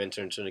vendor, you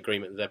enter into an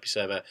agreement with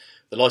Episerver,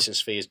 the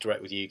license fee is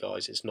direct with you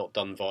guys, it's not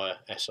done via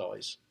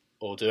SIs.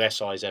 Or do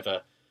SIs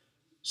ever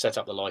set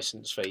up the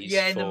license fees?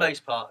 Yeah, in the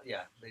most part,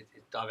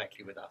 it's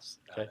directly with us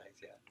nowadays.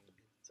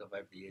 Sort of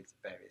over the years,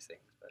 various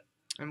things. But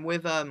and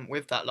with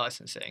that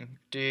licensing,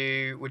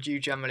 would you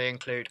generally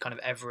include kind of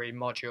every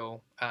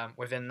module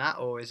within that,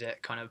 or is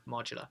it kind of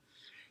modular?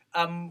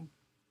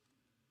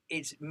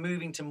 It's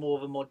moving to more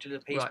of a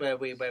modular piece where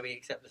we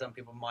accept that some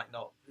people might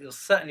not.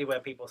 Certainly where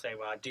people say,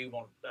 well, I do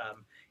want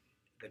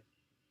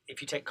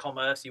if you take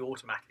commerce, you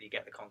automatically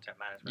get the content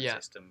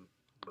management system.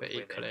 But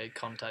equally,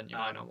 content you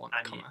might not want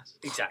commerce.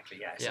 Exactly,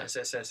 yeah. So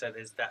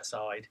there's that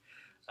side,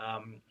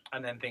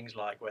 and then things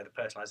like where the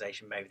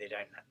personalisation, maybe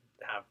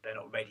they're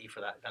not ready for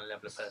that kind of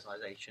level of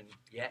personalisation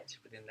yet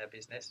within their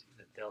business.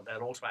 They'll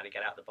automatically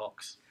get out of the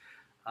box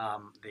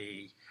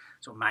the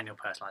sort of manual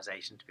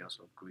personalisation to be able to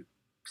sort of group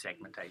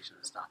segmentation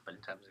and stuff. But in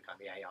terms of kind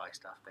of the AI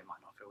stuff, they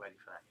might not feel ready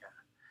for that yet.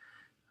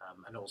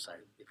 And also,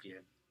 if you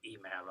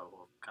email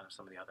or kind of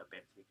some of the other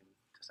bits, you can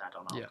just add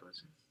on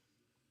afterwards.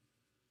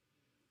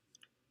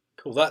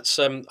 Cool. That's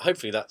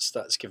hopefully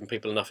that's given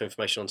people enough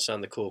information to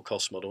understand the core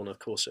cost model, and of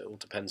course it all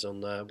depends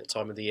on what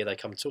time of the year they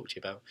come and talk to you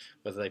about,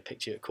 whether they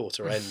picked you at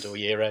quarter end or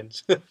year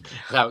end, and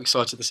how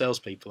excited the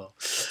salespeople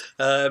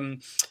are.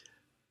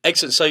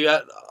 Excellent.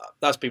 So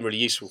that's been really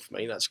useful for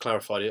me. That's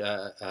clarified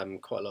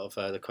quite a lot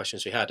of the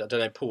questions we had. I don't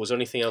know, Paul, was there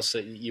anything else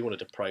that you wanted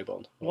to probe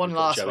on? One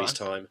last Joey's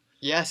one. Time.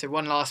 Yeah, so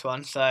one last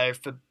one. So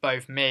for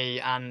both me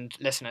and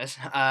listeners,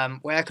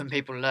 where can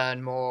people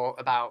learn more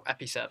about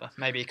Episerver?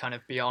 Maybe kind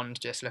of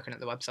beyond just looking at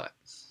the website.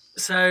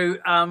 So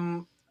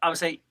I would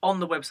say on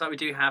the website we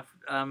do have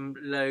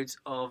loads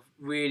of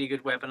really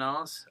good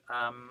webinars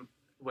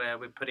where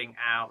we're putting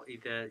out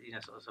either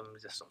sort of some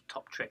just sort of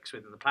top tricks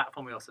within the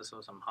platform. We also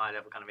saw some high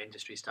level kind of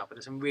industry stuff, but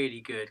there's some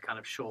really good kind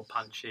of short,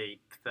 punchy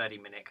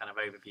 30-minute kind of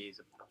overviews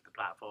of the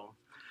platform.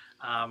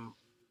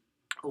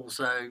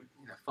 Also,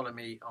 follow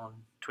me on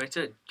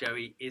Twitter,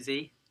 Joey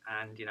Izzy,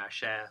 and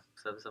share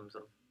some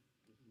sort of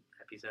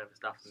Episerver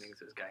stuff and things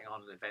that's going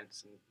on at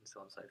events and so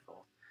on and so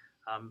forth.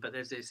 But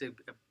there's a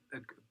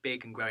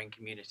big and growing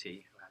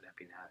community around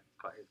Epi now.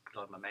 Quite a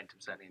lot of momentum,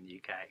 certainly in the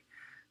UK.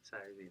 So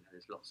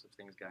there's lots of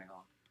things going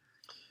on.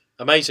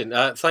 Amazing.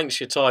 Thanks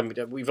for your time.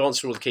 We've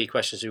answered all the key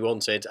questions we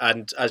wanted.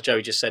 And as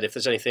Joey just said, if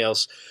there's anything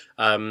else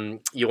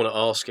you want to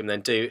ask him,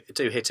 then do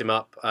hit him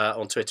up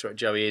on Twitter at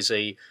Joey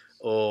Izzy,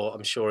 or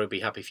I'm sure he'll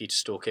be happy for you to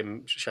stalk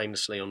him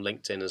shamelessly on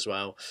LinkedIn as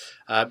well.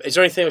 Is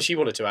there anything else you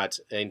wanted to add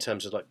in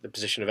terms of like the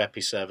position of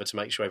Episerver to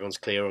make sure everyone's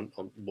clear on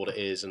what it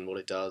is and what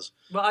it does?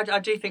 Well, I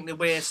do think that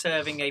we're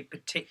serving a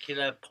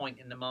particular point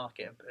in the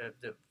market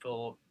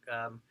for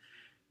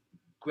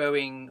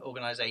growing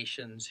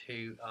organisations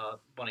who are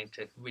wanting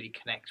to really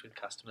connect with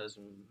customers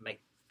and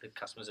make the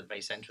customers at the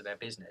very centre of their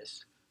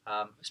business.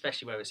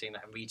 Especially where we're seeing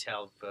that in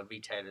retail, for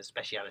retailers,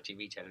 specialty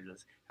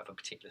retailers have a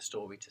particular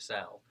story to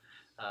sell,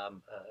 a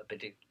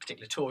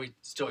particular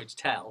story to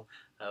tell.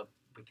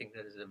 We think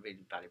that is a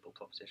really valuable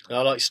proposition.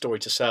 I like story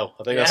to sell.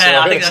 I think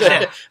I think that's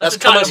it. That's the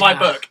title commerce, of my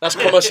book. That's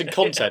commerce and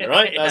content,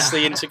 right? Yeah. That's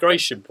the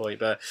integration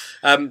point. But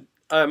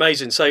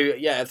amazing. So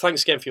yeah,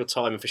 thanks again for your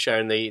time and for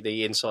sharing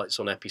the insights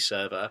on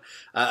Episerver.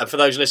 And for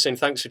those listening,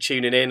 thanks for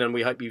tuning in, and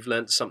we hope you've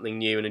learnt something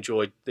new and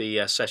enjoyed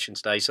the session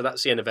today. So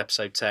that's the end of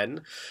episode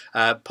 10.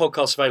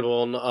 Podcast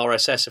available on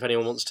RSS if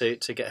anyone wants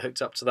to get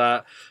hooked up to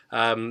that.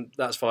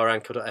 That's via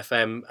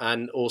Anchor.fm,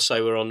 and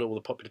also we're on all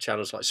the popular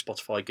channels like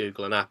Spotify,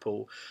 Google, and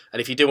Apple.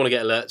 And if you do want to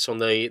get alerts on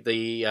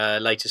the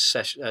latest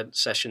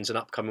sessions and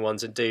upcoming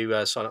ones, and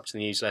do sign up to the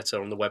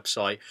newsletter on the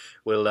website.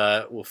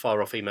 We'll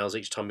fire off emails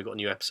each time we've got a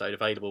new episode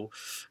available.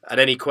 And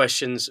any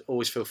questions,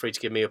 always feel free to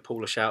give me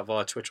a shout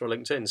via Twitter or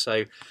LinkedIn.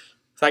 So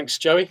thanks,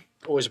 Joey.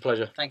 Always a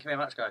pleasure. Thank you very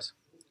much, guys.